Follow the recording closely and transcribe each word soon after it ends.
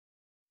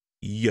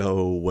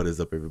Yo, what is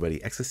up everybody?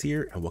 Xs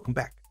here and welcome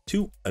back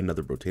to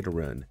another Brotato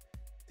run.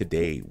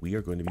 Today we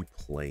are going to be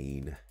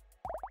playing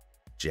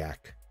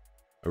Jack.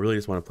 I really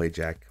just want to play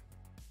Jack.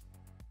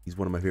 He's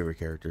one of my favorite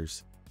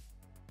characters.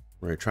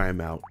 We're going to try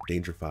him out,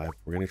 Danger 5.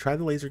 We're going to try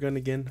the laser gun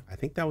again. I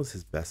think that was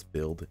his best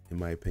build in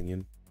my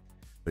opinion.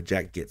 But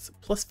Jack gets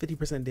plus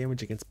 50%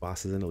 damage against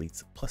bosses and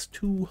elites, plus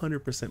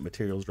 200%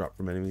 materials drop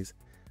from enemies,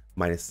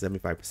 minus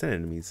 75%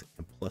 enemies,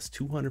 and plus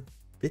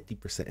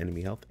 250%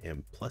 enemy health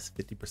and plus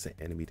 50%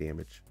 enemy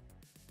damage.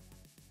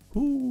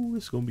 Ooh,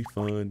 it's gonna be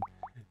fun.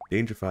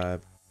 Danger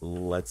 5,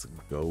 let's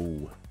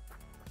go.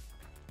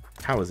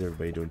 How is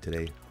everybody doing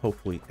today?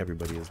 Hopefully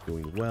everybody is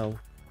doing well.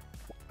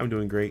 I'm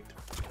doing great.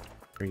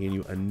 Bringing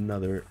you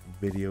another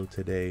video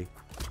today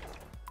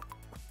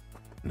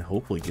and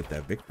hopefully get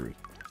that victory.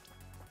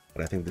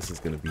 But I think this is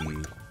gonna be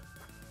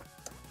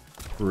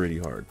pretty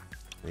hard.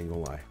 I ain't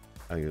gonna lie.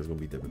 I think it's gonna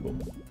be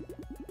difficult.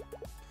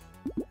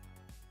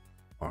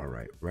 All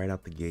right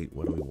out the gate,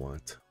 what do we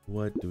want?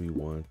 What do we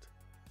want?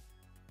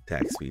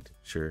 Attack speed,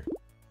 sure.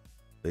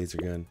 Laser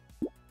gun,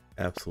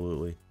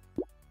 absolutely.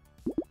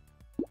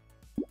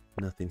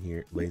 Nothing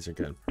here. Laser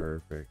gun,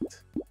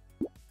 perfect.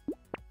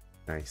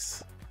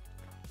 Nice.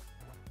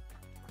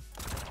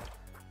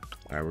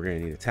 All right, we're gonna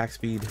need attack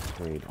speed.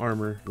 We're gonna need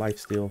armor, life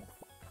steal,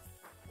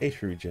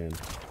 HP regen.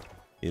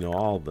 You know,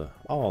 all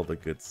the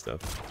good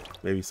stuff.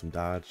 Maybe some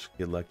dodge.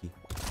 Get lucky.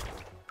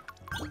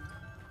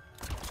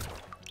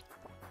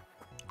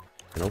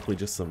 And hopefully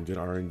just some good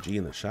RNG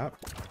in the shop.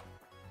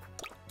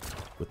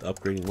 With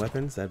upgrading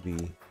weapons, that'd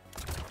be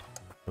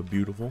a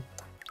beautiful.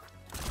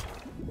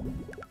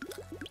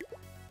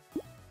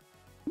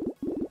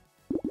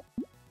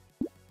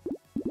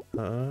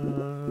 Let's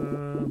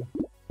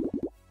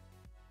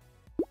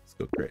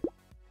go crit.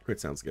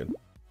 Crit sounds good.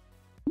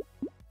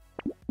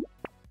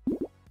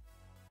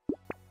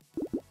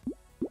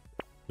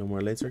 No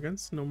more laser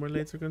guns? No more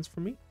laser guns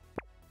for me?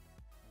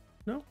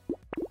 No?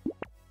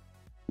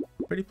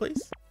 Pretty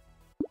please?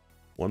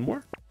 One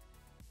more?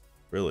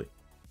 Really?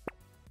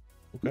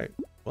 Okay,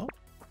 well.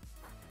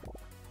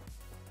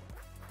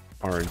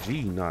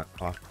 RNG not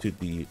off to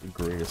the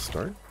greatest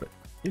start, but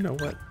you know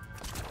what?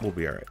 We'll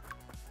be alright.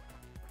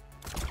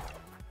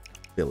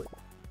 Fill it.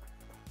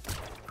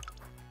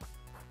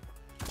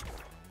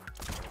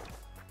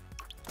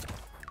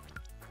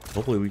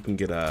 Hopefully we can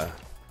get a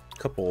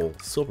couple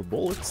silver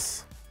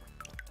bullets.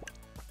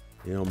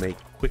 You know, make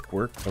quick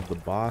work of the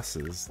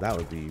bosses. That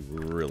would be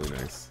really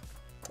nice.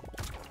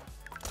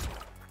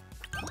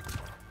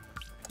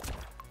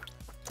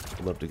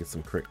 I'd love to get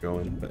some crit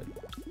going, but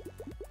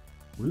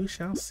we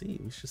shall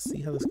see. We should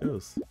see how this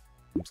goes.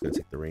 I'm just gonna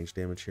take the range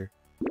damage here.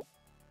 I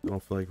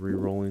don't feel like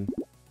re-rolling.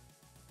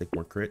 Take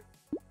more crit.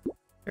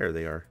 There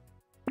they are.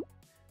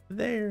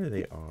 There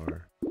they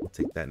are. We'll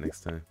take that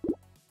next time.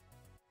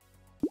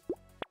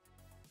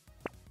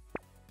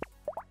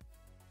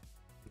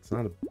 It's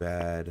not a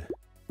bad...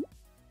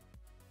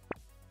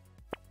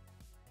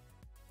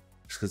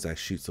 Just because I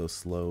shoot so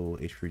slow,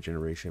 HP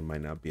regeneration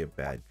might not be a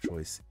bad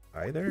choice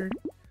either.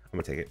 I'm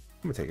gonna take it.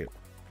 I'm gonna take it.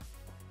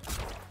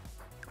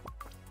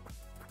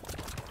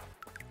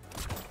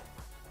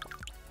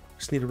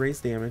 Just need to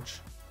raise damage.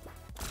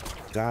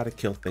 Gotta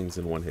kill things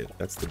in one hit.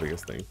 That's the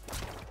biggest thing.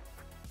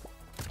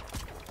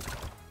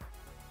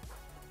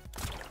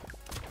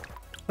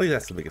 I think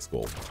that's the biggest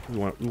goal. We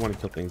want to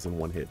kill things in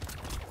one hit.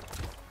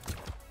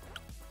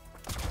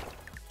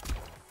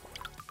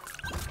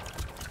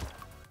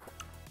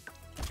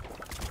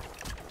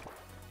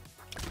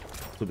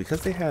 So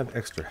because they have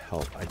extra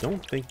health, I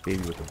don't think Baby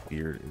with a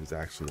Beard is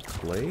actually a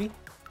play.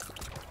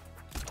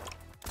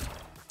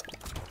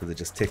 Because it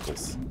just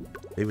tickles.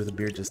 Baby with a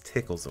Beard just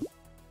tickles them.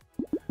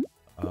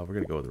 We're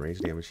gonna go with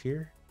range damage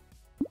here.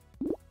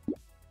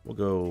 We'll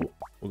go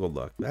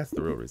luck. That's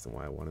the real reason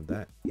why I wanted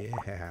that.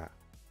 Yeah.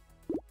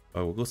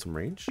 Oh, we'll go some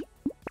range.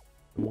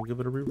 And we'll give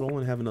it a reroll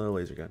and have another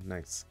laser gun.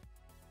 Nice.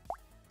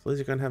 Does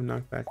laser gun have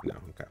knockback? No.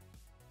 Okay.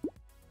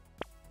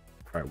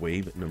 Alright,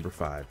 wave number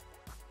 5.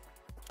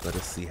 Let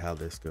us see how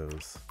this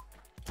goes.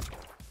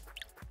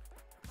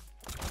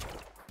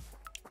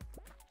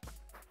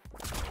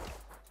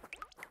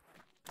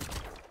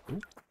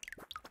 Ooh.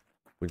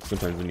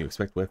 Sometimes when you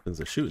expect weapons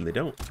to shoot and they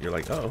don't, you're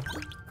like, uh oh.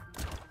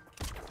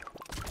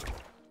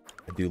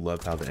 I do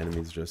love how the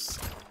enemies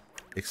just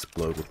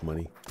explode with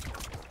money.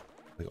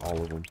 Like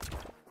all of them.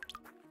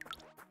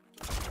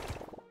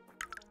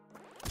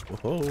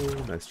 Whoa,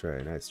 nice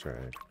try, nice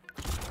try.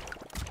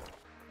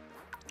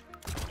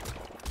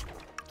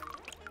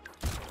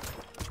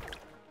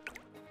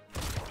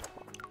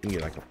 You can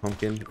get like a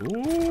pumpkin.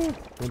 Ooh,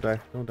 don't die,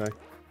 don't die.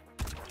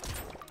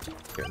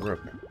 Okay, we're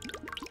okay.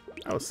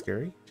 That was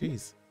scary.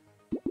 Jeez.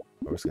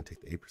 We're just gonna take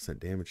the 8%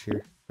 damage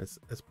here. That's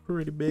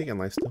pretty big and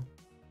life steal.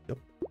 Yep.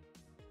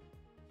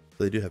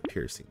 So they do have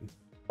piercing.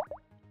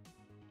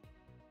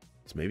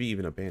 So maybe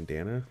even a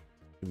bandana.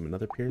 Give him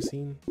another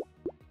piercing.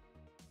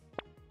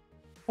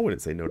 I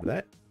wouldn't say no to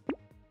that.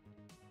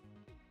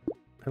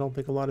 I don't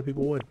think a lot of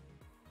people would.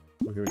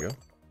 Oh, here we go.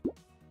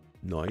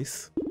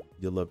 Nice.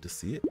 You'll love to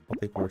see it. I'll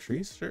take more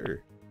trees,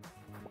 sure.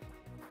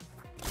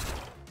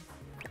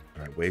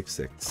 All right, wave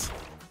 6.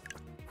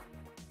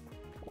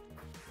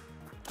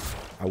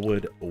 I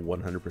would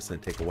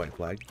 100% take a white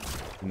flag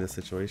in this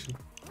situation.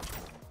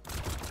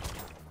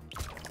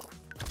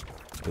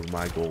 Because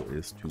my goal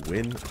is to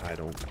win. I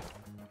don't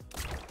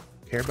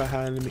care about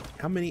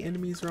how many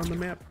enemies are on the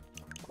map.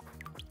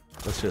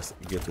 Let's just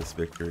get this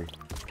victory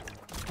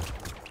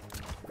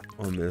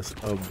on this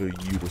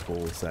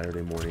beautiful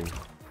Saturday morning.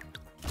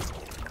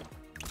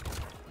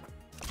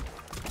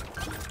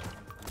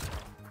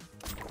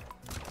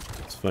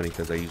 It's funny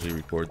because I usually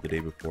record the day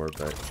before,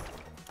 but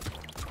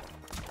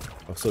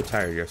I was so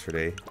tired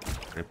yesterday.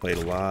 I played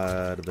a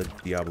lot of the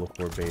Diablo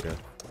 4 beta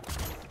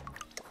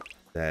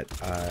that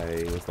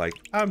I was like,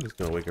 I'm just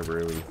gonna wake up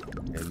early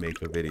and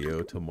make a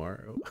video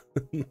tomorrow.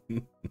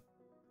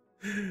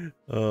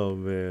 Oh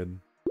man,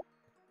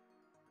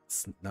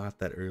 it's not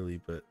that early,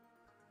 but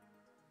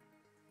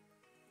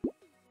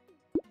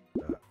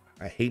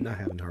I hate not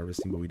having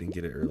harvesting, but we didn't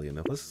get it early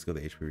enough. Let's just go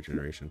to HP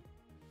regeneration.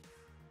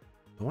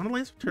 I want a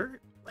laser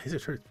turret. Laser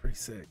turret's pretty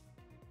sick.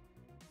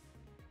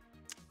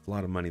 It's a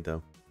lot of money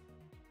though.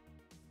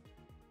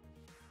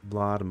 A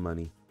lot of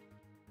money.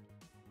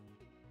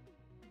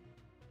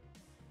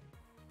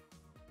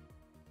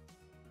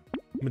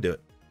 I'm gonna do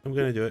it. I'm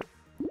gonna do it.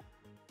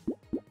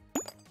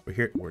 We're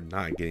here. We're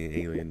not getting an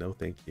alien. No,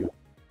 thank you.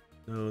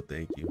 No,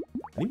 thank you.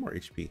 I need more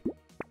HP.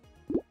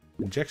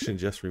 Injection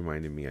just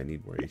reminded me I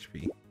need more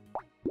HP.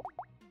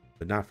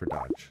 But not for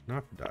dodge.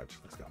 Not for dodge.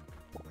 Let's go.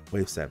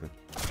 Wave 7.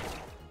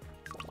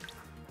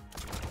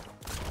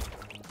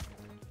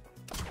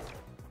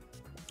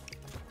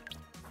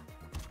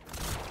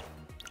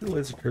 The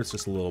laser turret's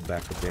just a little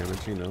backup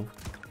damage, you know.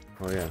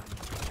 Oh yeah.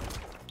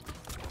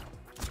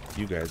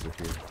 You guys are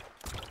here.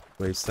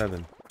 Wave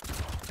 7.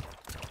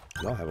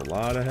 Y'all have a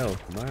lot of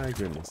health. My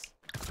goodness.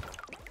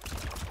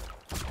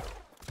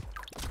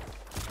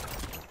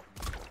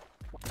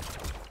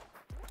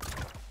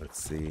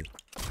 Let's see.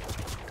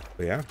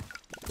 But yeah,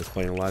 I was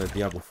playing a lot of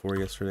Diablo 4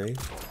 yesterday.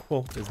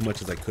 Well, as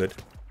much as I could.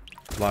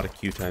 A lot of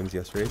queue times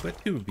yesterday, but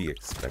it would be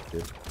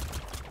expected.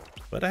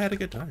 But I had a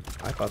good time.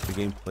 I thought the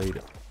game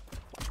played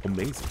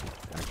amazing,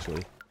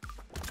 actually.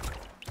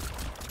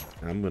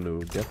 I'm going to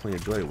definitely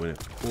enjoy it when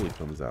it fully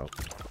comes out.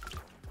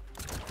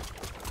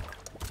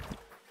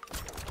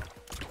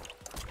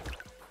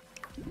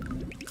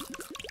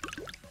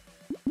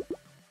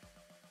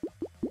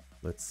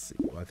 Let's see.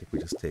 Well, I think we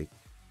just take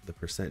the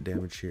percent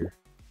damage here.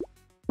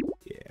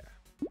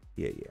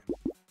 Yeah.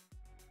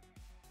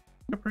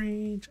 Up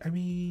range. I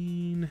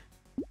mean,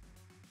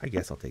 I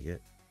guess I'll take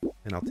it.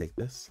 And I'll take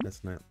this.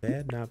 That's not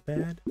bad. Not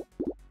bad.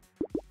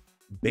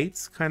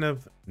 Bait's kind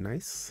of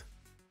nice.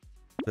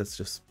 That's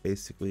just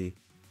basically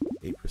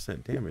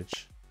 8%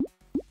 damage.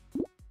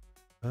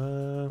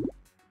 I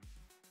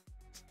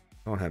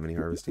don't have any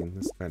harvesting.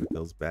 This kind of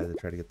feels bad to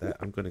try to get that.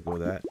 I'm going to go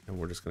with that, and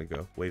we're just going to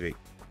go. Wave 8.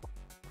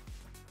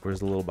 Where's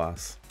the little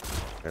boss?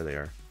 There they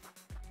are.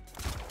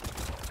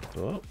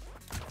 Oh.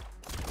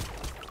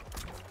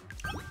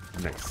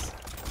 Nice.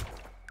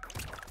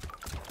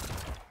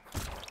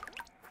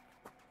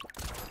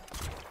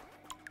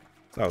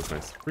 That was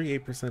nice. Free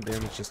 8%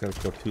 damage. Just gotta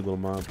kill 2 little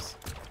mobs.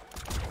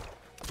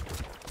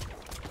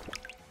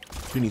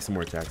 Do need some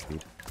more attack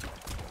speed.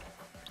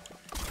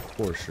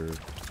 For sure.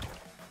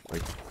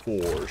 Like,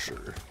 for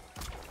sure.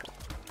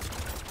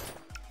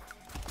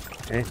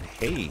 And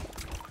hey,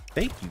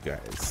 thank you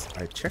guys.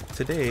 I checked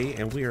today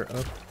and we are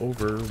up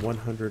over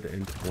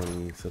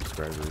 120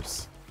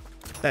 subscribers.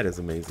 That is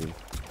amazing.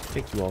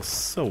 Thank you all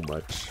so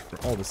much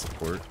for all the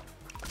support.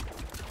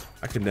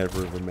 I could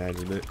never have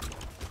imagined it.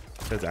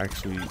 That's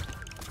actually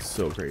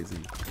so crazy.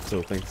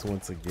 So thanks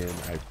once again.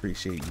 I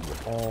appreciate you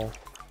all.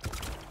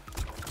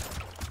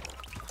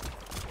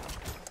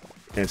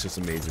 And it's just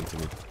amazing to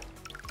me.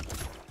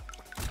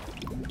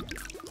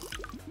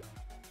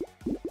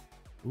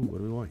 Ooh, what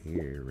do we want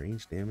here?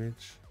 Range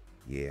damage?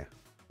 Yeah.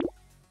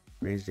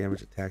 Range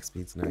damage, attack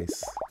speed's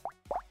nice.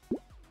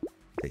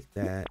 Take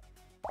that.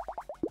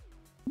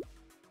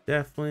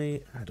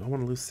 Definitely. I don't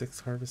want to lose 6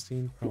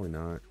 harvesting. Probably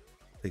not.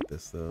 Take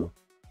this though.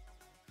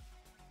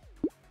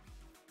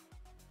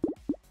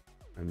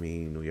 I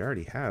mean, we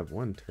already have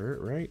 1 turret,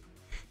 right?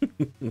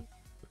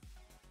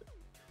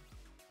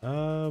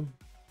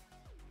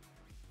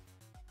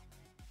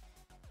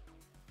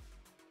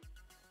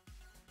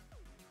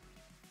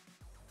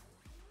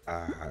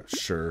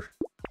 Sure.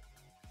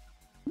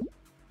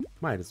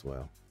 Might as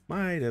well.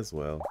 Might as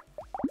well.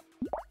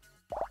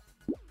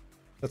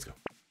 Let's go.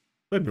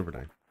 Wave number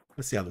 9.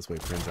 Let's see how this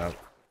wave turns out.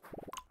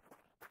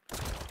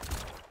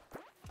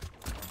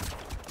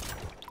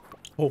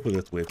 Hopefully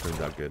this wave turns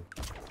out good.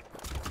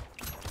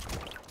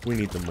 We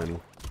need the money.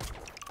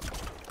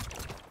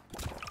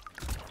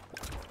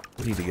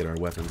 We need to get our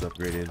weapons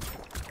upgraded.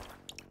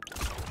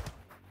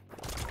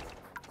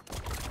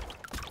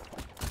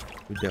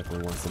 We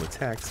definitely want some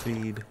attack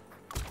speed.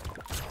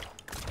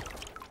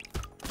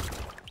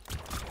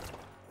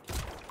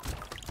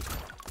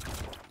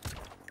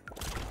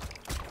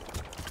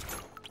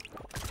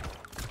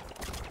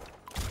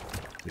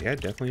 Yeah,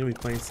 definitely gonna be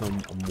playing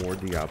some more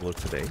Diablo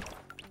today.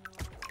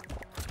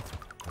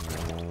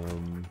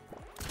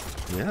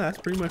 yeah, that's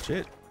pretty much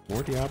it.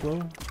 More Diablo.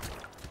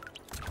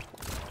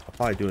 I'll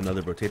probably do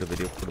another Brotato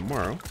video for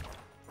tomorrow.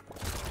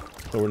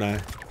 So we're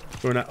not.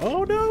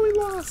 Oh no, we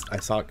lost. I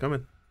saw it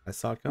coming. I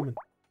saw it coming.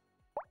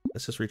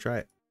 Let's just retry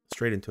it.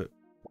 Straight into it.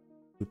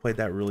 We played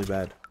that really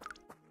bad.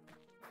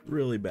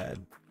 Really bad.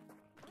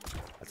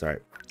 That's all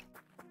right.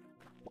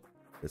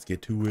 Let's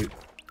get to it.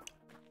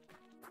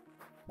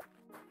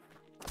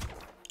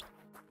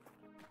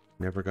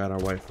 Never got our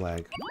white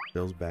flag.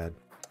 Feels bad.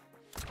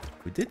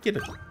 We did get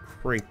a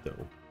crate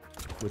though,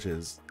 which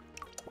is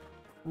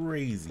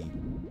crazy.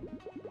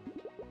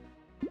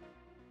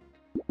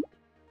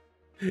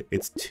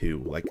 It's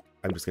 2. Like,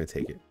 I'm just gonna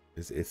take it.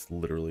 It's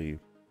literally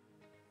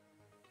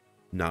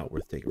not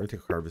worth taking. We're gonna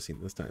take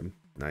harvesting this time.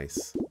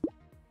 Nice.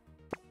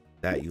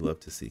 That you love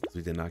to see, because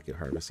we did not get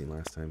harvesting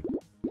last time.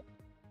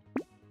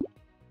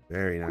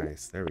 Very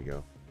nice. There we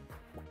go.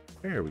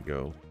 There we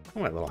go.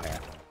 Oh, my little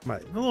hat. My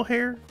little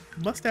hair,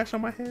 mustache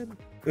on my head.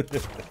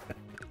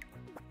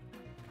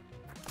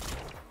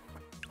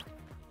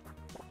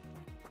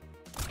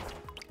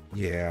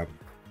 Yeah.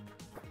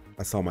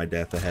 I saw my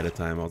death ahead of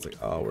time. I was like,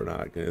 oh, we're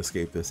not going to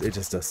escape this. It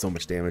just does so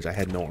much damage. I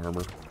had no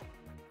armor.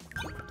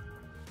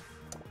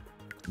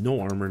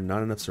 No armor,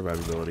 not enough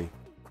survivability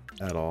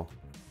at all.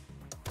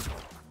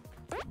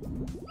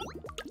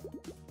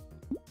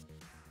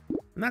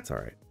 And that's all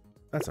right.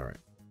 That's all right.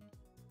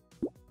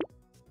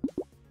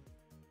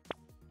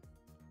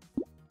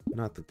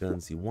 Not the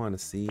guns you want to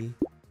see.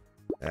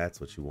 That's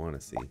what you want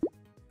to see.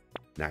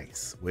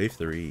 Nice. Wave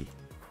 3.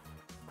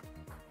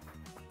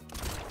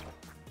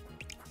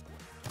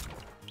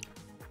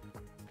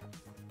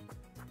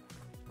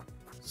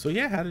 So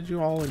yeah, how did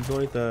you all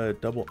enjoy the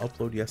double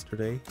upload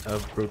yesterday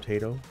of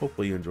Brotato?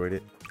 Hopefully you enjoyed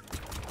it.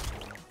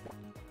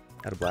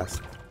 Had a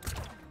blast.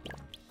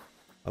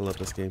 I love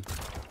this game.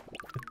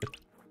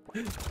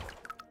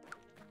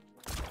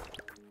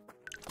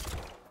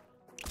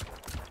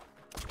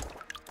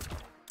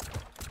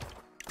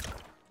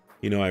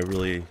 You know, I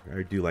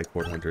do like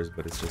Horde Hunters,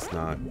 but it's just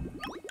not,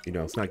 you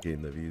know, it's not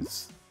getting the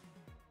views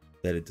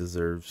that it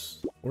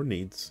deserves or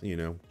needs, you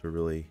know, to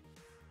really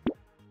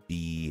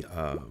be,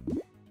 I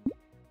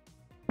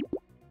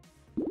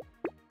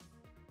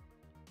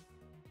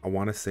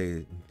want to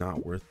say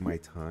not worth my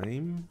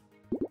time,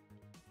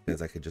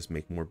 because I could just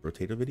make more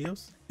Brotato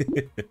videos.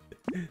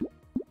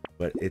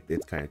 But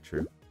it's kind of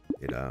true.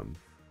 It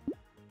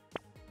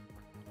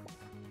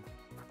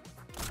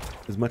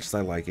as much as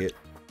I like it,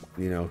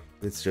 you know,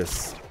 it's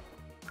just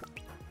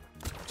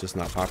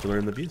not popular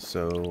in the views.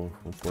 So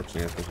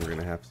unfortunately, I think we're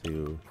gonna have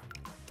to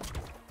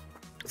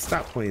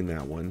stop playing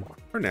that one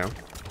for now.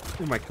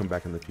 We might come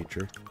back in the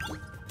future,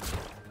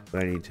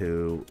 but I need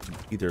to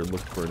either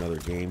look for another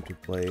game to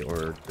play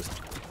or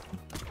just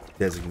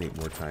designate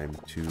more time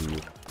to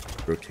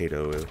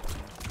Brotato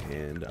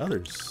and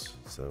others.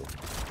 So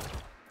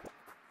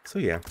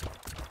yeah,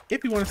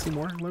 if you want to see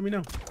more, let me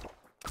know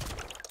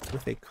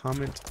with a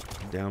comment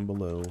down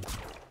below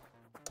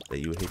that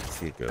you would hate to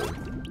see it go.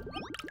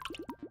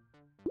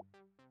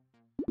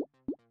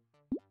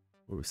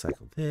 We'll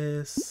recycle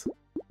this.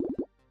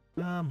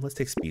 Let's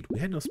take speed. We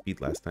had no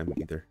speed last time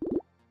either.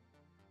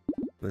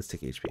 Let's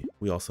take HP.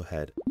 We also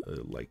had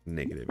like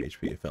negative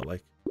HP, it felt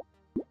like.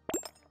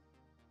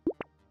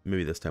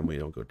 Maybe this time we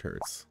don't go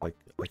turrets like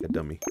a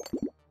dummy.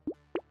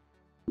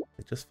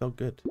 It just felt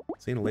good.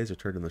 Seeing a laser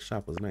turret in the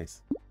shop was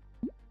nice.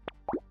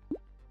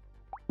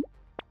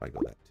 I go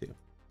that too.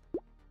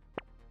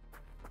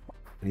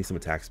 I need some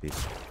attack speed.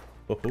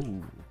 Oh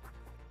ho.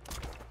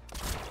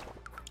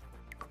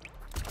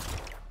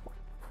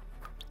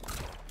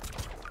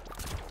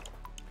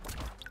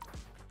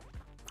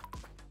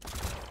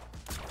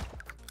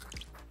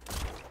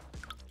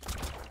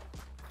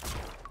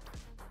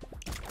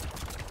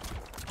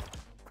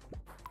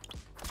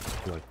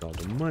 Collect all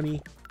the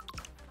money.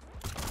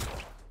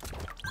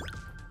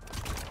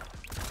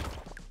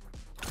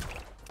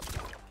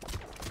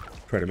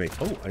 Try to make.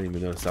 Oh, I didn't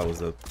even notice that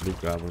was a blue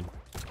goblin.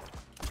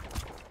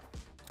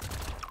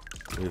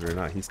 Believe it or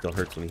not, he still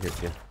hurts when he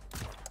hits you.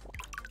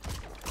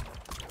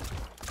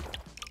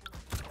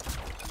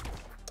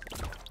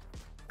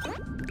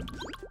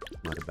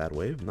 Not a bad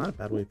wave. Not a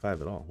bad wave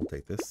 5 at all. We'll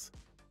take this.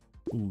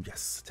 Ooh,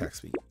 yes. Attack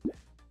speed.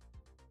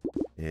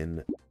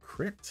 And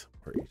crit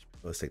or HP.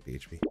 Let's take the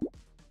HP.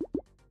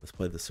 Let's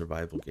play the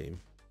survival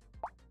game.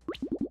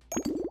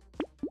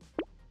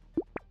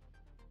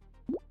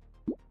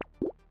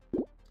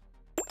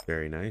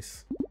 Very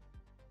nice.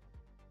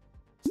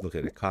 Let's look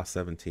at it. It cost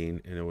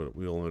 17 and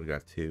we only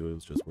got 2. It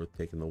was just worth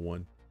taking the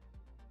 1.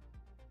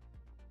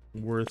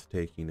 Worth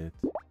taking it.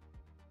 All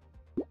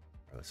right,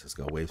 let's just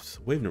go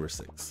wave number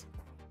 6.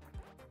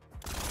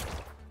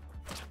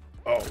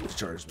 Oh, it's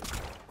charged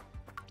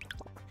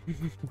me.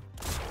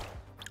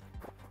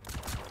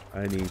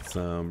 I need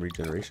some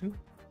regeneration.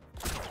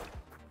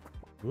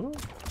 Whoa.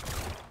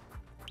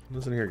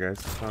 Listen here,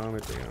 guys. Calm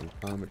it down.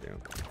 Calm it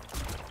down.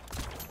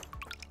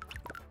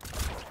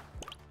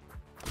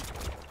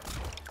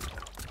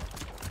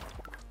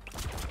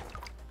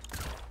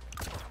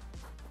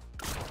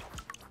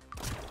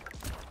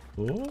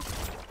 Oh.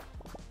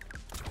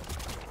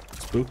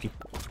 Spooky.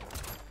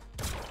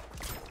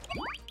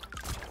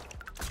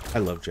 I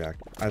love Jack.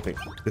 I think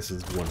this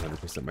is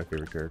 100% my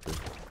favorite character.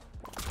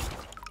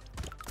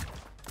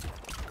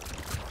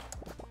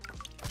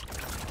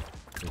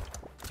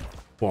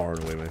 Far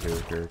and away my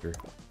favorite character.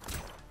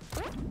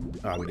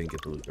 Ah, we didn't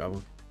get the loot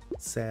goblin.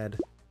 Sad.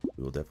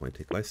 We will definitely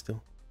take lifesteal.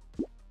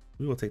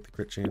 We will take the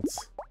crit chance.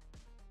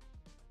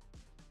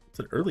 It's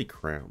an early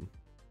crown.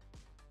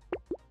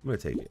 I'm gonna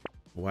take it.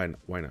 Why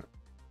not?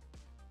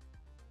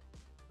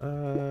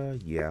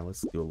 Yeah,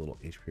 let's do a little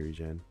HP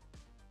regen.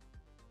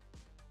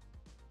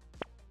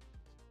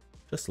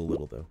 Just a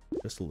little though.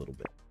 Just a little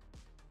bit.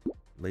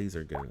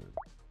 Laser gun.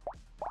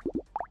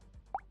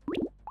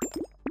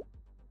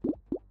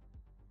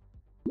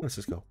 Let's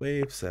just go.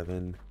 Wave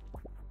 7.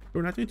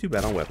 We're not doing too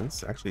bad on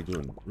weapons. Actually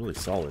doing really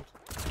solid.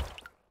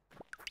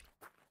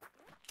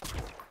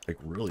 Like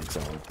really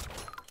solid.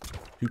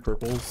 2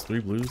 purples, 3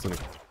 blues,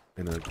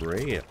 and a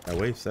gray at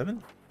wave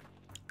 7?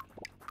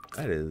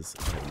 That is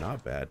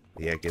not bad.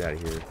 Yeah, get out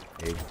of here,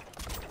 Egg.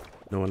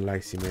 No one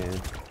likes you,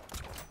 man.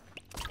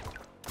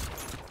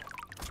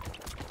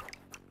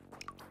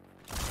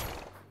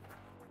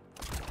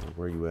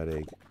 Where you at,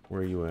 Egg?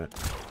 Where are you at?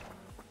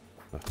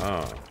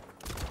 Aha.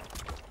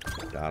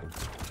 Got him.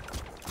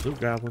 Loot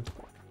goblin.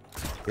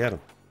 Get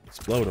him.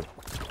 Explode him.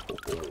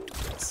 Oh,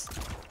 yes.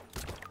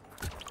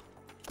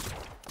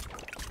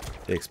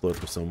 They explode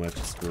for so much.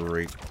 It's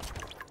great.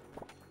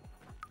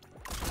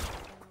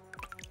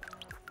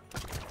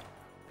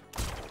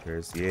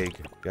 There's the egg.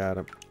 Got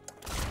him.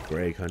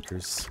 We're egg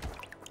hunters.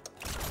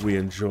 We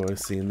enjoy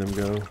seeing them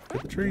go.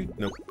 Hit the tree.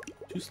 Nope.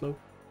 Too slow.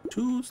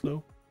 Too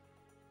slow.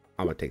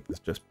 I'm gonna take this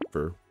just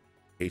for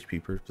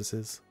HP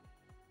purposes.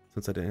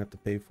 Since I didn't have to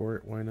pay for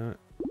it, why not?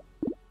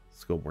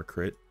 Let's go more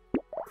crit.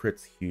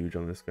 Crit's huge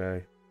on this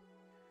guy.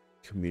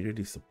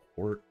 Community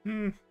support.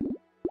 I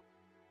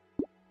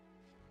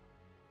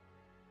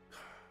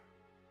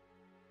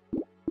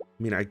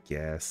mean, I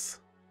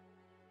guess.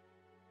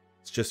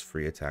 It's just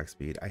free attack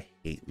speed. I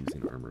hate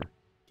losing armor.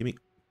 Give me...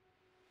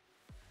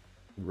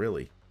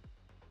 Really?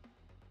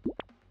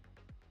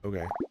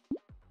 Okay.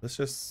 Let's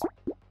just...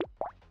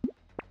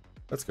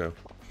 Let's go.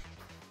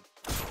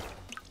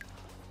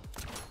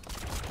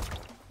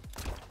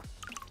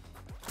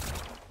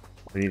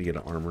 I need to get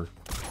an armor.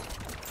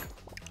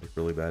 Like,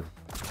 really bad.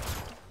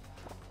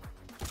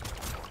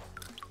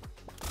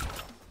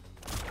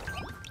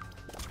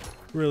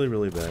 Really,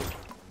 really bad.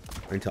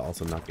 I need to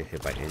also not get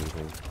hit by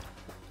anything.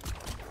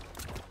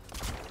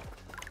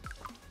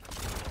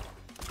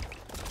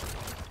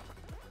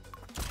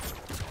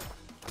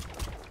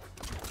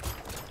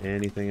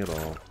 Anything at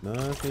all.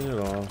 Nothing at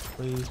all.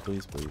 Please,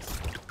 please, please.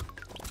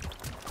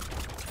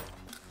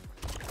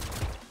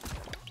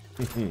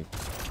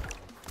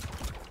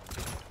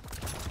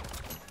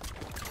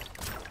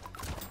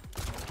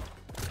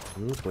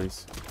 Ooh,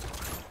 please.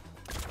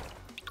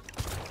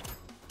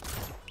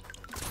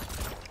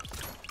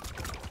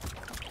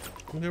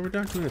 Okay, we're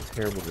not doing a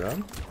terrible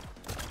job.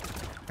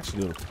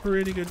 Actually doing a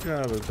pretty good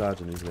job of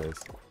dodging these guys.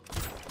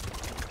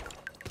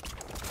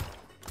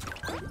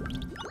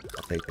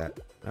 I'll take that.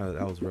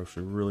 That was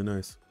actually really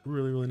nice.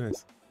 Really, really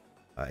nice.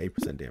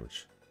 8%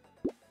 damage.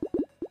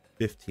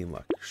 15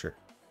 luck. Sure.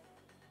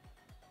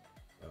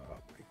 Oh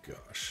my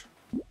gosh.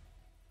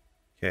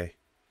 Okay.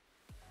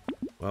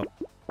 Well,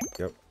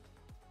 yep.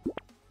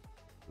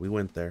 We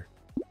went there.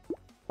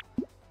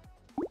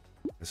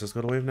 Let's just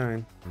go to wave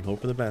 9 and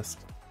hope for the best.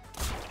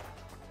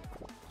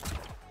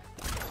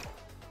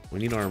 We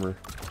need armor.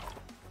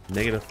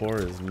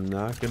 -4 is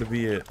not gonna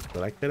be it,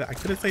 but I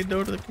couldn't say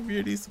no to the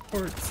community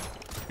supports.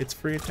 It's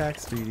free attack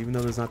speed, even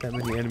though there's not that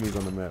many enemies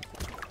on the map.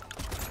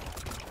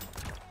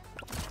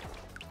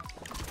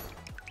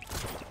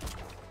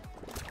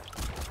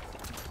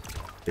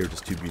 They were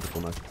just too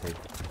beautiful not to take.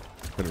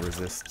 Couldn't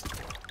resist.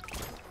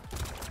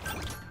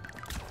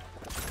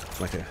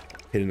 Like a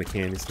hit in a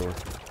candy store.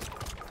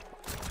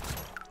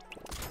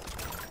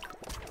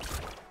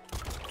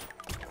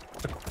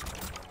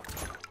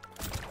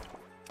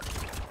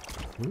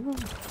 Ooh,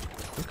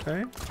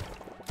 okay.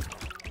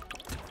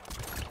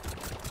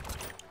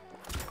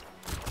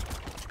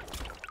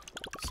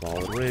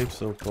 Solid wave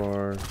so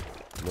far.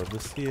 Love to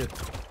see it.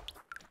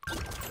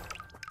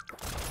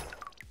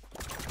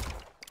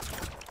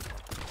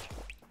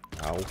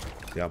 Ow.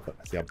 See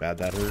how bad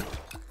that hurt?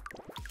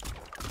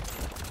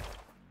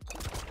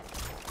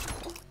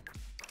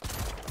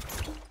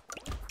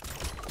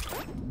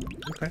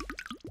 Okay.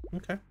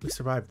 Okay. We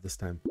survived this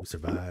time. We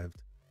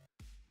survived.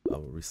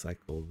 I'll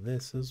recycle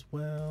this as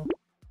well.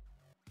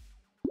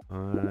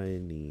 I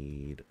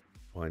need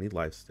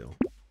life still,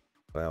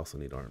 but I also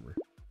need armor.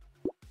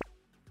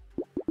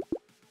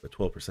 But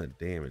 12%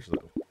 damage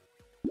though.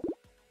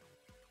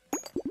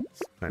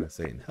 It's kind of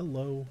saying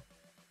hello.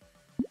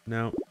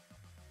 Now,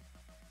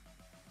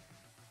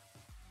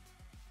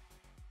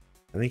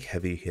 I think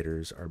heavy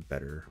hitters are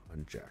better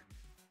on Jack.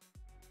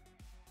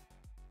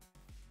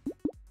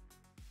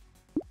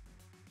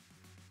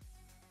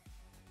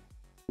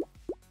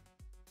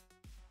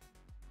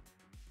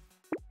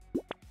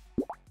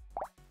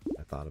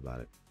 Thought about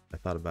it. I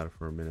thought about it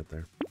for a minute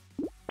there.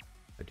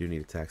 I do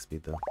need attack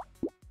speed though.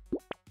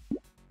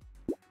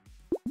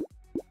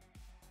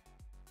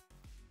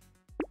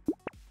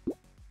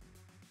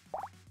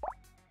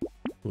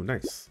 Ooh,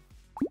 nice.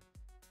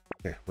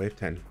 Okay, wave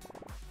 10.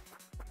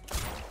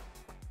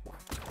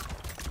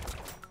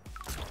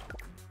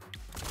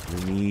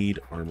 We need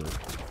armor.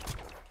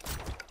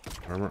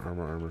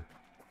 Armor.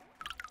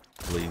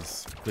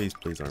 Please, please,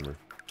 please, armor.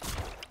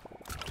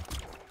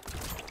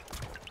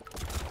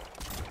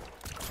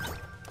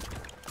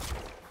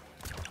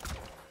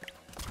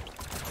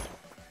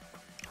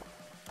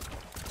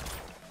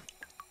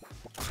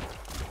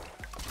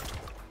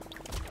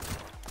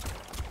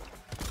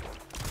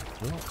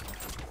 Well.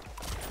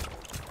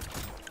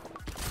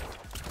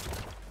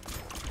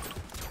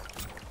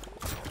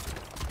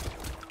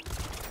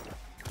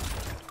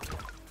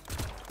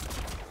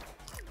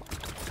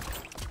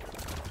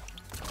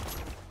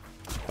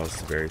 That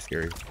was very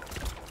scary.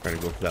 Trying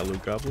to go for that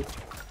loot goblin.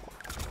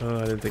 Oh,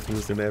 I didn't think he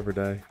was gonna ever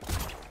die.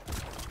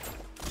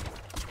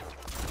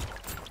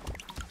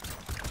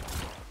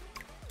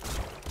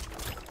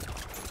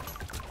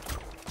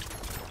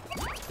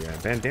 Yeah,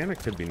 bandana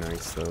could be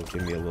nice though.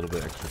 Give me a little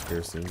bit extra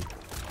piercing.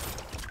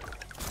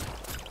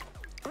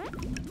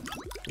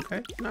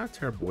 Okay, not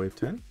terrible. Wave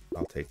 10.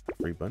 I'll take the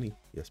free bunny.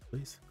 Yes,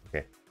 please.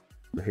 Okay,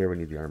 so here we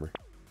need the armor.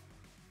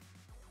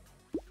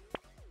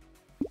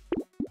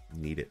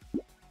 Need it.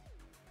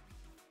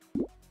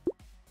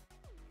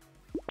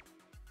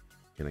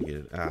 Can I get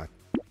it? Ah,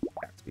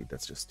 attack speed.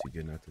 That's just too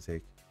good not to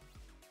take.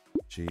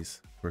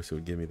 Jeez, of course it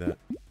would give me that.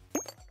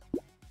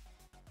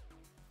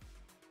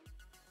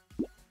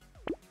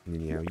 And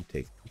then, yeah,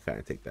 you kind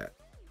of take that.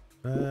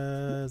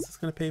 Is this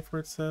gonna pay for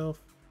itself?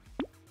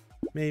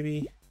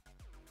 Maybe.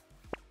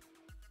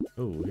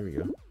 Oh, here we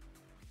go.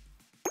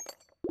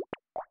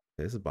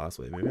 This is boss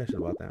wave. Maybe I should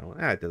have bought that one.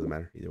 Ah, it doesn't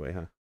matter either way,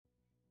 huh?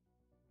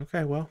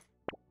 Okay, well,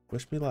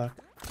 wish me luck.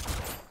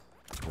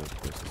 Oh,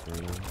 of course it's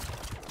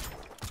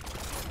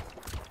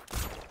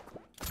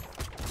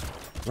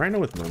Rhino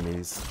with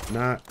mummies,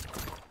 not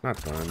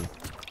fun.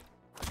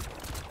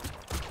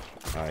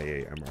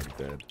 I'm already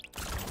dead.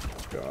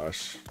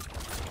 Gosh,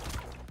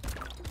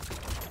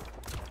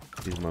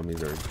 these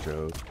mummies are a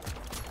joke.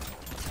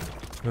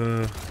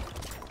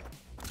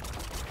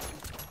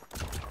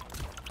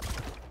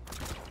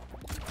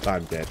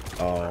 I'm dead.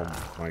 Oh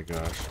my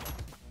gosh,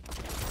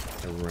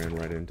 I ran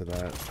right into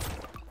that.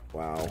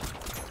 Wow.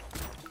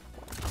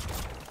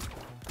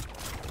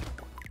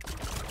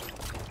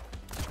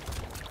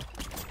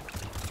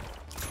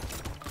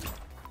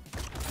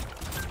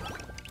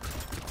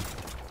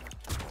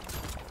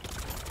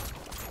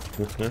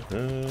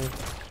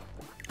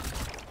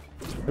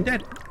 I'm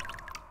dead.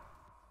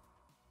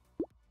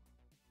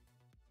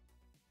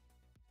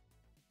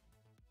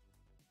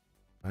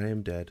 I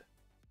am dead.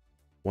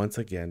 Once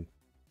again.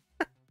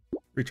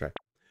 Retry.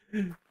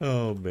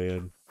 Oh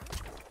man.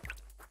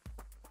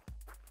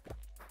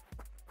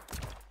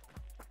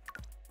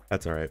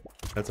 That's alright.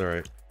 That's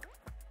alright.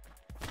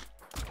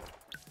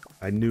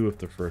 I knew if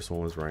the first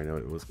one was Rhino,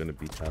 it was going to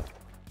be tough.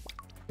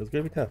 It was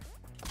going to be tough.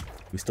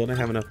 We still didn't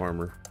have enough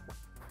armor.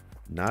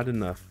 Not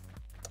enough.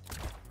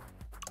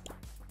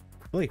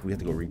 I feel like we have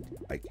to go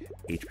like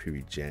HP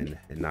regen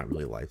and not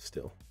really life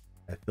still.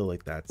 I feel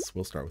like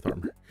we'll start with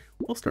armor.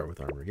 We'll start with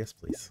armor. Yes,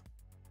 please.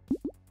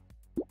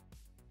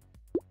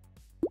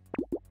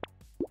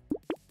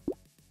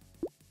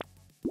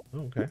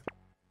 Oh, okay.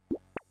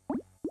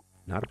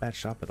 Not a bad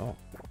shop at all.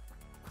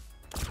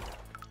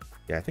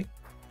 Yeah, I think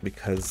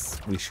because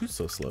we shoot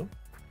so slow,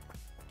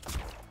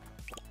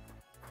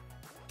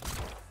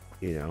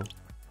 you know,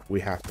 we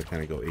have to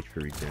kind of go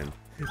HP regen.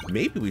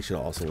 Maybe we should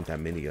also want that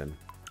minigun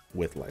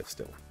with life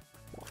still.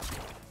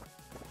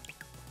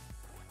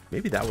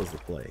 Maybe that was the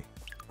play.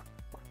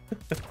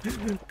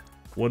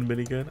 One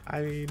minigun.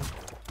 I mean,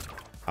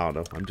 I don't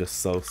know. I'm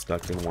just so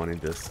stuck in wanting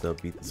to still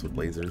beat this with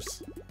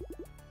lasers.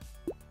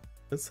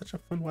 It's such a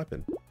fun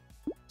weapon.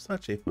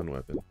 Such a fun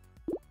weapon.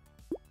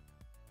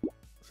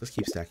 Let's just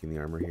keep stacking the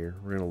armor here.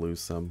 We're gonna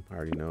lose some. I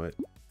already know it.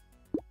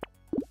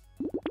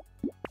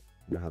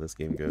 You know how this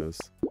game goes.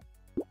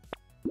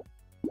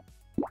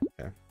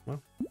 Okay,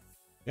 well, we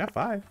got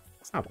 5.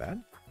 It's not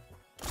bad.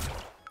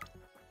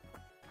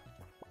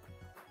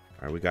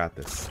 All right, we got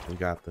this. We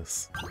got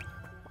this.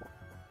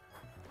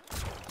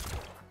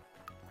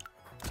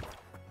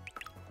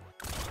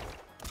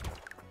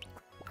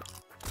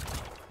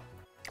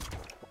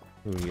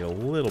 We need a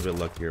little bit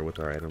luckier with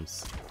our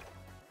items.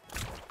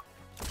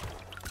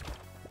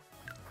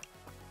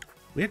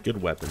 We had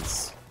good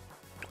weapons.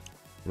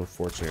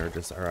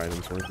 Unfortunately, our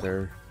items weren't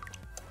there.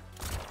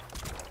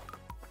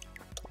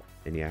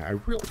 And yeah, I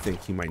really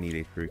think he might need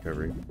HP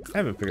recovery. I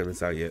haven't figured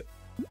this out yet.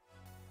 I'm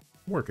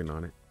working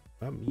on it.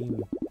 I mean,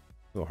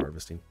 go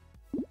harvesting.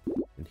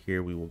 And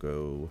here we will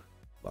go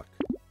luck.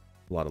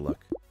 A lot of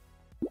luck.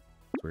 So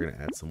we're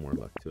gonna add some more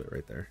luck to it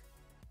right there.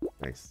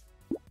 Nice.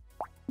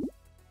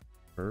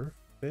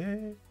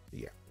 Perfect.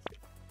 Yeah.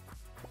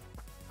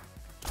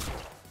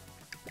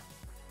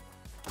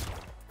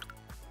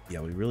 Yeah,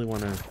 we really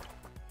want to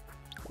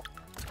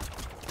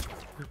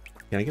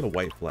Can I get a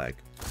white flag?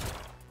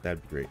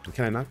 That'd be great. And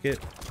can I not get...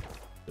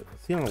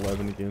 Is he on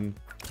 11 again?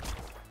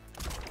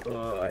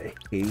 I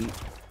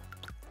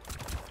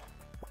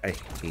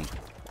hate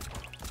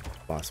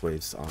boss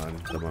waves on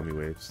the mummy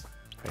waves.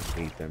 I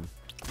hate them.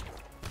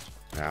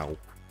 Ow.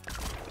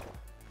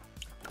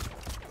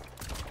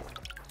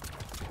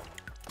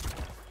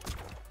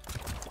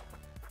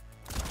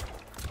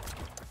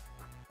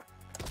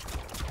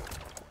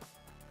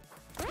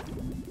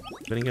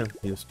 But again,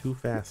 he was too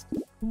fast.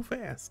 Too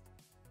fast.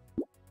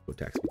 Go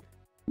attack speed.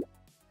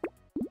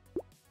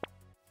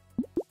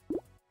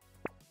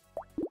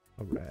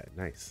 Alright,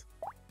 nice.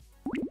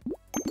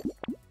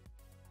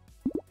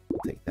 We'll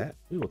take that.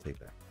 We will take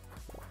that.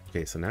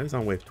 Okay, so now he's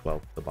on wave 12,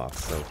 the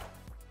boss, so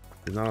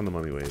he's not on the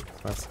mummy wave.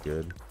 That's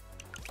good.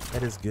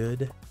 That is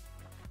good.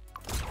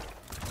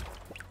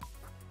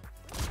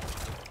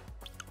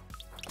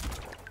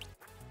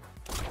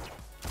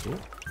 Ooh.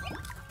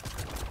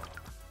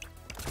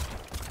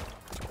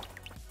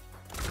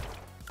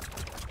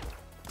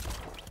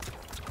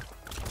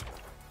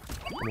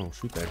 Come on,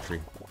 shoot that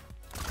tree.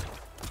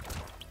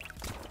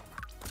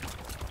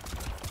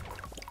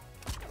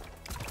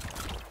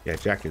 Yeah,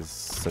 Jack is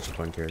such a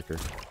fun character.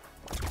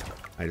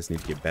 I just need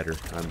to get better.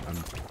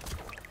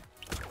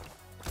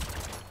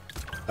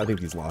 I think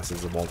these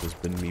losses have all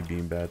just been me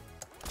being bad.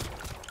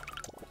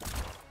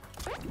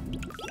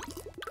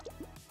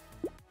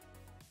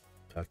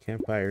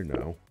 Campfire,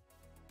 no.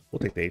 We'll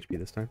take the HP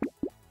this time.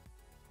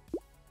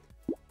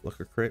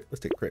 Look or crit. Let's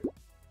take crit.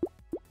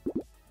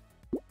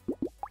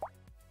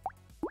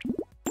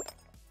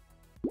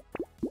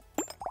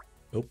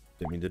 Nope,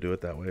 didn't mean to do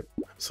it that way.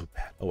 I'm so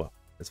bad. Oh well,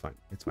 it's fine.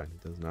 It's fine.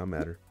 It does not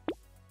matter.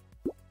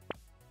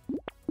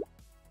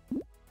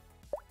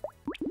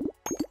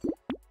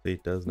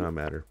 It does not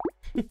matter.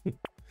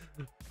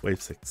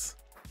 Wave 6.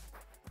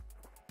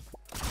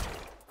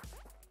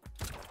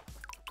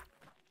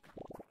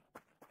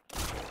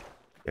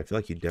 Yeah, I feel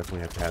like you definitely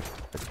have to have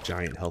a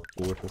giant health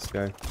pool with this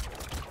guy.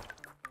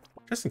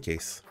 Just in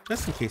case.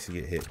 Just in case you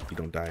get hit. You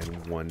don't die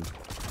in 1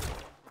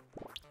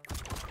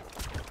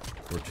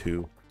 or 2.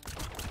 You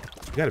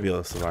gotta be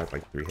able to survive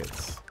like 3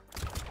 hits.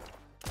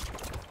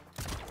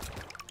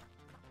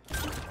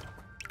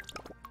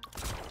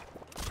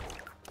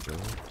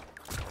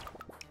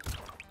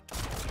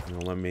 You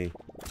know, let me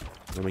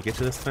get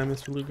you this time,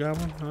 Mr. Blue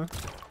Goblin, huh?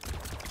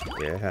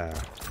 Yeah.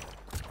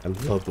 I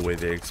love the way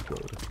they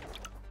explode.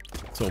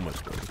 So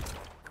much better.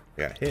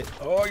 I got hit.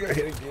 Oh, I got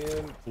hit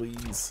again.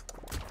 Please.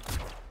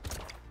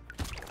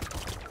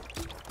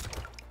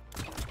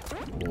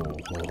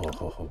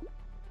 Oh.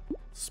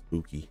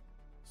 Spooky.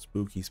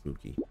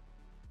 Spooky.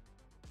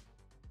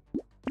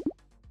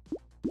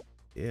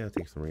 Yeah,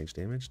 take some range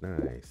damage.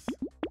 Nice.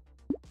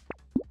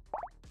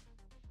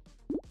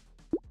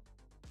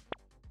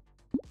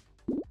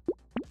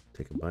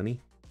 Take a bunny.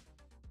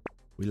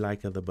 We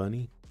like the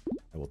bunny.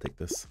 I will take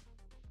this.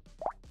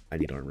 I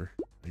need armor.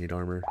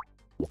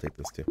 We'll take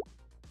this too.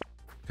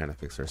 Kind of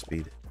fix our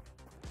speed.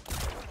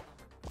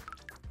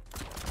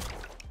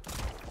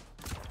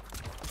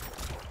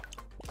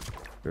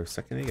 For a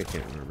second egg, I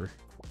can't remember.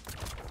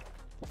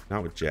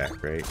 Not with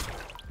Jack, right?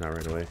 Not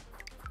right away.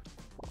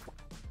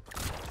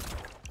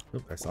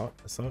 Nope, I saw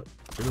it.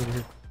 Get over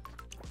here.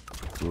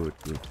 Good.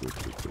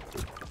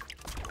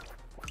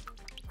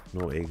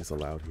 No eggs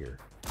allowed here.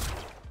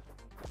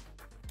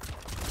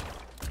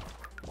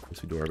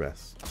 Let's do our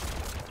best.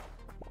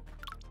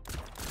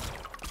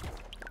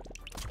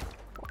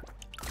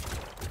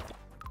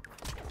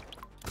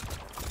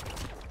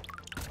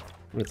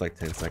 When it's like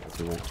 10 seconds,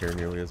 we won't care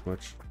nearly as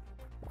much.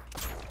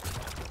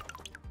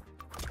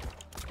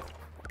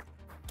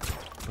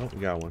 Oh, we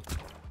got one.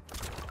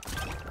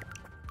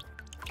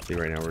 See,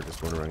 right now we're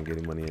just going around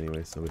getting money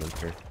anyway, so we don't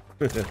care.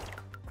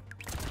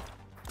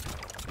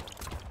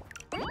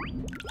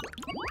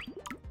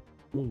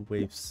 Ooh,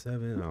 wave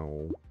 7.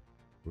 Oh,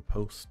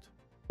 riposte.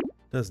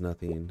 Does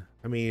nothing.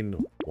 I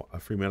mean, a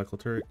free medical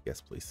turret?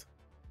 Yes, please.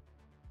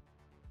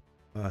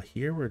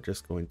 Here we're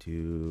just going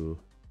to,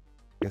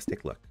 I guess,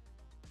 take luck.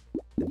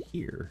 And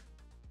here,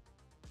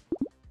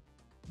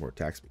 more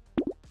attack speed.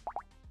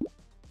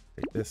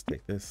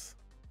 Take this.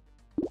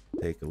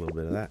 Take a little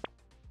bit of that.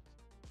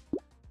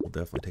 We'll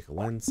definitely take a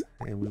lens,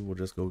 and we will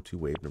just go to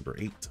wave number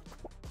 8.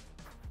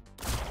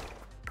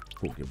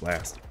 Cool, get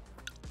blast.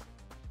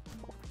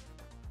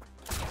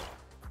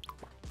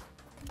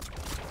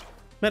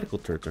 Medical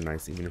turrets are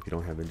nice, even if you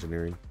don't have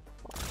engineering.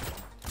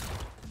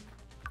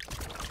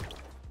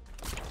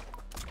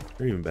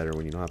 They're even better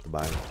when you don't have to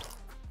buy them.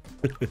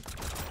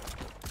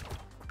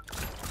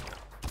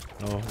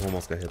 Oh,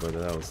 almost got hit by that.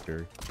 That was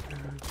scary.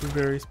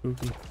 Very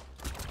spooky.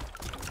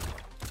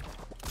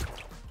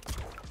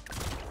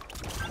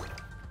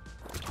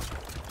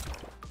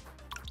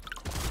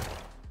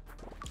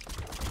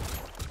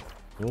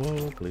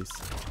 Oh, please.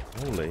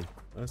 Holy.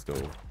 Let's go.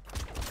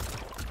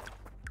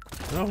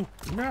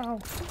 No.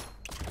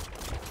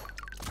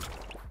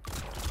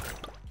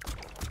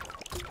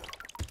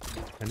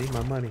 I need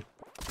my money.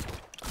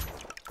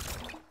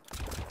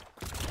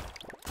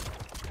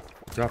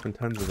 Dropping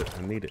tons of it.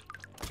 I need it.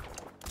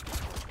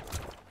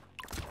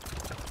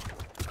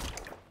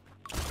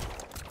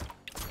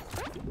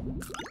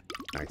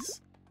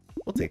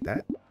 We'll take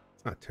that.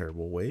 It's not a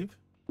terrible wave.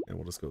 And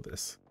we'll just go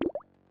this.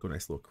 Go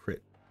nice little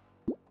crit.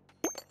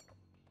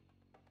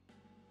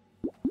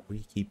 We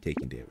keep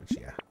taking damage,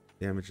 yeah.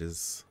 Damage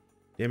is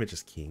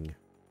king.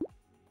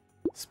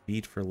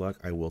 Speed for luck.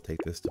 I will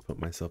take this to put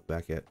myself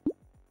back at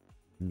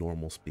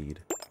normal speed.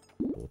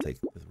 We'll take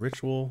the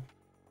ritual.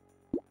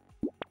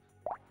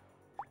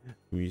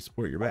 When you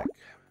support your back.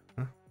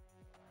 Huh?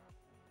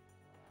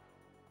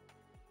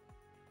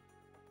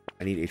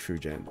 I need HP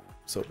regen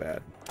so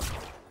bad.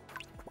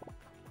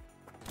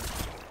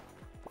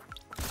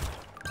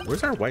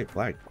 Where's our white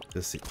flag?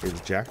 Is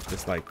Jack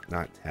just like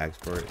not tagged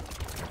for it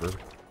ever?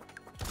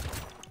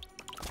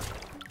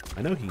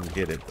 I know he can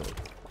get it, but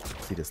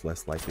is he just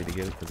less likely to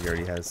get it because he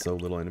already has so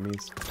little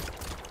enemies?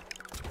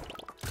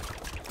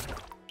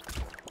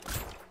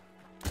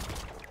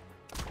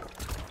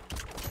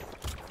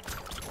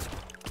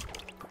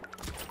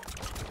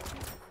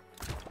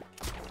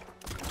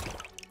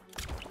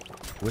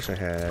 Wish I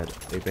had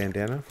a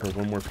bandana for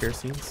one more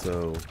piercing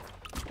so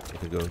I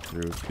could go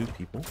through 2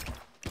 people.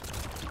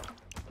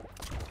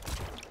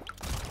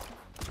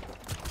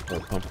 Or a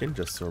pumpkin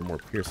just for more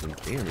piercing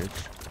damage.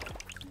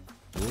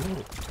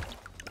 Whoa.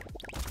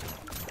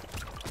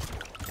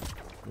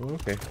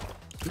 Okay.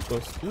 Too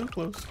close. Too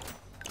close.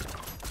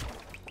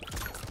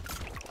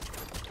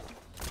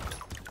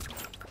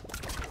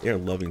 They're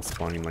loving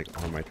spawning like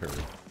on my turret.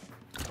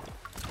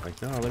 Like,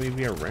 no, let me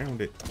be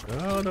around it.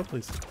 Oh, no,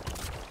 please.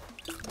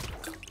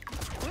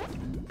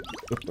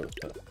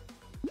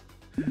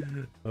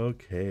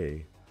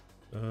 Okay.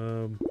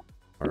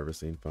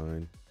 Harvesting,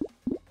 fine.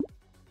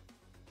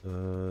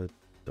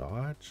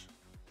 Dodge?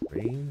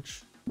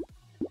 Range?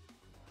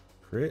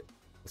 Crit?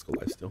 Let's go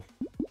lifesteal.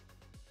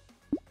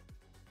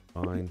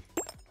 Fine.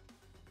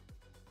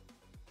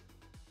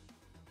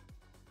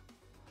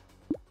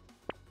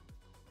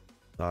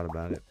 Thought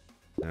about it.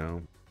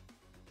 No.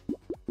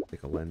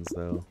 Take a lens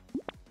though.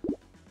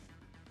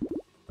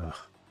 Ugh.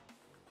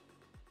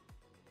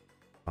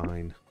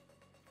 Fine.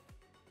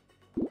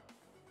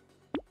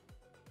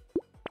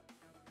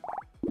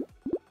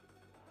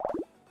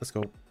 Let's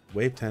go.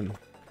 Wave 10.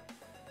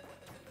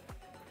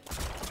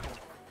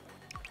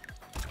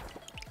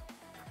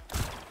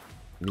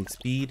 Need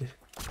speed.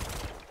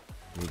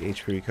 Need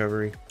HP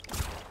recovery.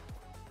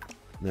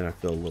 And then I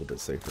feel a little bit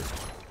safer.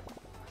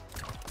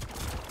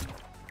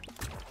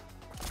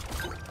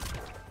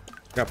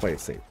 Gotta play it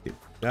safe, dude.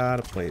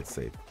 Gotta play it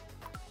safe.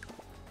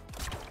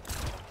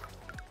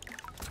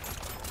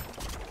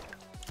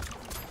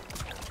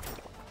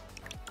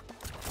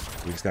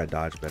 We just gotta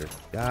dodge better.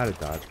 Gotta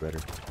dodge better.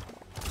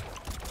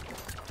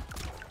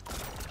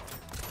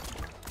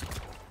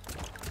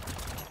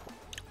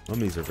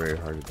 Mummies are very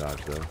hard to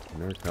dodge though,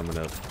 and they're coming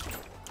up.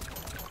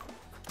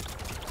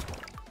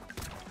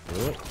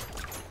 Oh.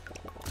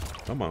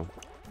 Come on.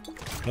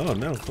 Oh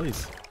no,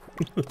 please.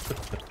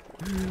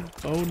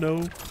 Oh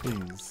no,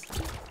 please.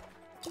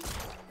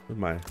 With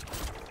my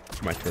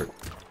turret.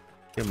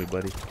 Kill me,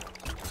 buddy.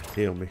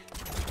 Kill me.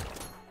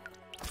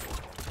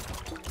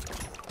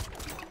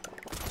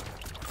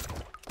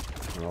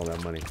 Look at all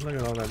that money. Look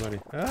at all that money.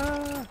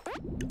 Ah!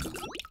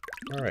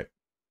 Alright.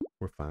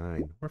 We're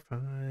fine. We're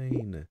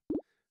fine.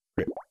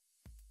 Great.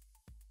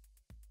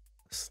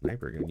 A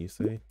sniper gun, you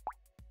say?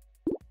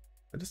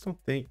 I just don't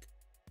think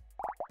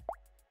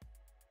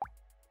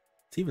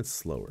it's even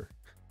slower.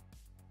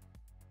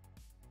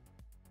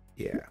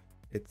 Yeah,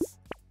 it's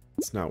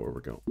not where we're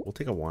going. We'll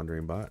take a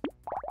wandering bot.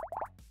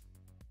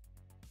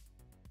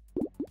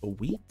 A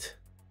wheat?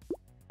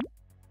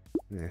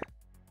 Nah.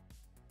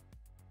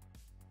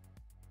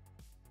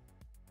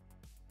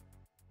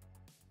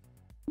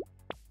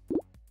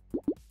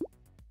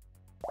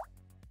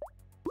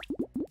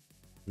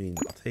 I mean,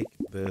 I'll take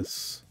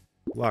this,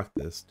 lock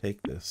this,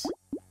 take this.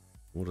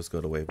 We'll just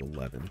go to wave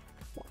 11.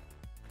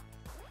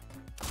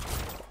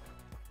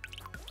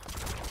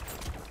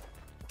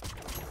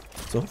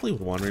 So hopefully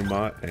with Wandering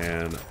Bot,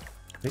 and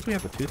I think we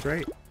have a tooth,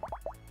 right?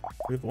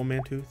 We have Old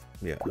Man Tooth?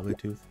 Yeah, Early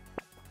Tooth.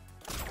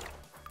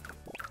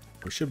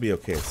 We should be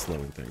okay at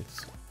slowing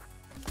things.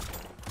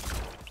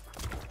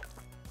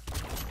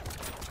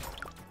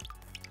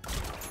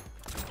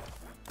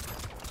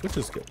 Which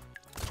is good.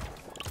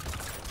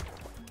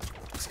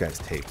 These guys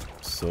take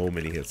so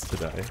many hits to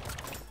die.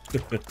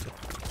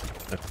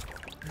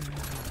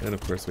 And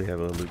of course we have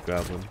a loot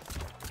goblin.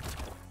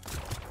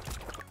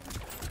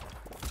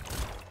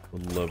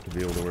 Would love to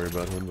be able to worry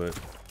about him, but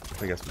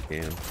I guess we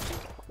can.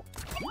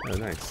 Oh,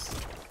 nice.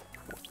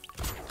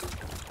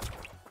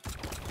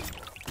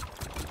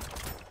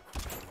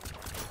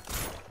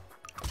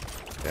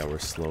 Yeah, we're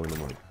slowing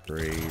them like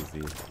crazy.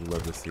 You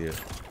love to see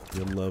it.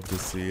 You love to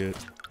see it.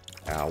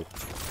 Ow.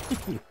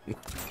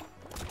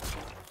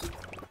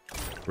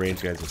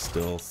 Range guys are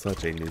still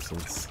such a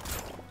nuisance.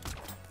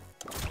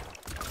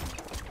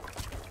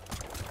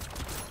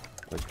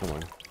 Like, come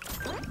on.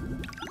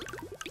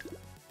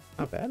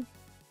 Not bad.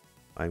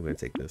 I'm gonna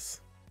take this.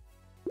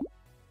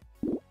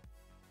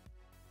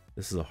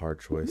 This is a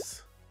hard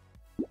choice.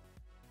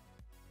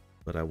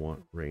 But I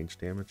want range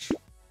damage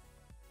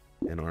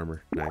and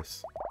armor.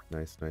 Nice.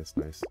 Nice, nice,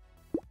 nice.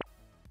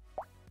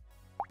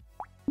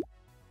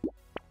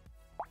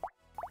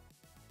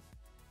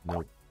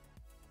 Nope.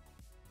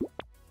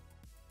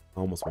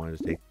 Almost wanted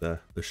to take the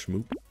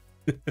schmoop.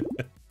 Give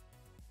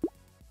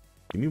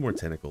me more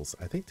tentacles.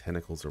 I think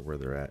tentacles are where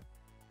they're at.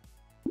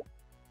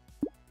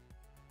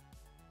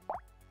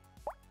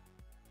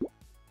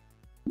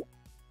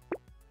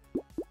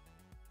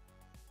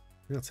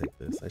 I'll take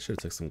this. I should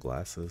have took some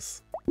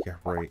glasses. Yeah,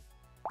 right.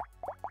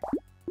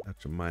 Out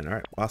your mind. All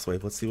right, boss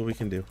wave. Let's see what we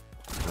can do.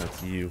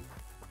 That's you.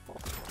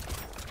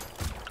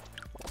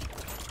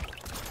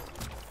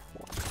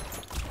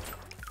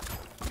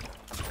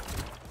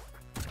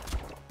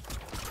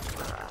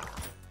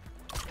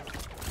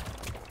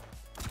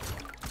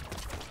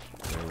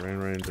 I ran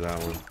right into that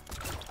one.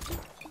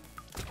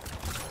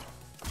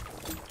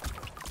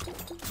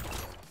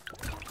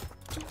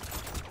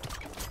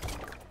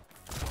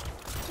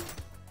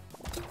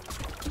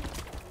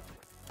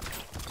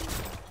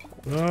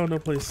 Oh, no,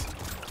 please.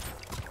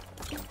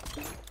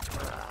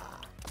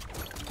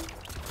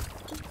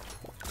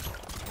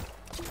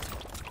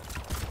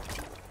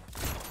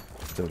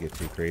 Don't get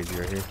too crazy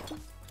right here.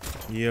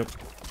 Yep.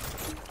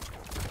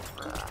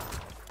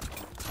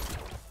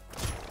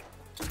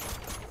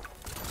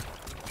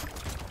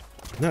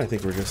 No, I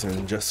think we're just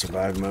in just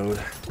survive mode.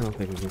 I don't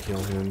think we can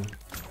kill him,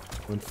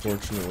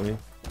 unfortunately.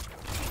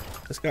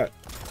 It's got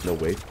no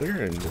wave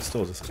clear, and there's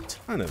still just a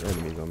ton of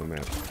enemies on the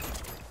map.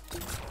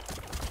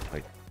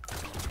 Like,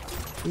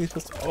 he's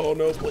supposed to, oh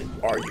no, please.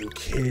 Are you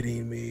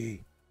kidding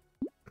me?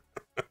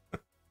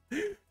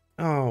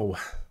 Oh,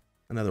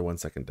 another 1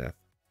 second death.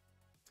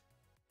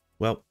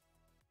 Well,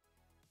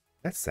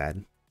 that's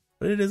sad,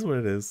 but it is what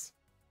it is.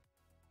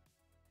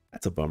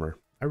 That's a bummer.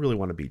 I really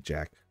want to beat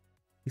Jack.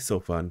 He's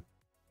so fun.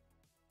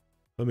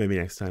 But maybe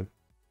next time.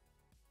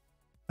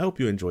 I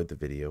hope you enjoyed the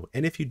video,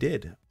 and if you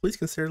did, please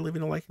consider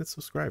leaving a like and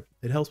subscribe.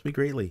 It helps me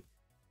greatly.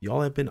 Y'all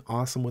have been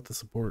awesome with the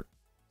support,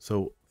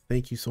 so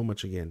thank you so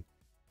much again.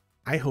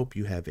 I hope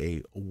you have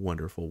a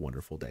wonderful,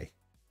 wonderful day.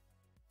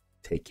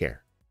 Take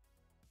care,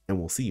 and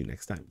we'll see you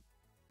next time.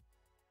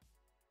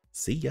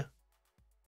 See ya.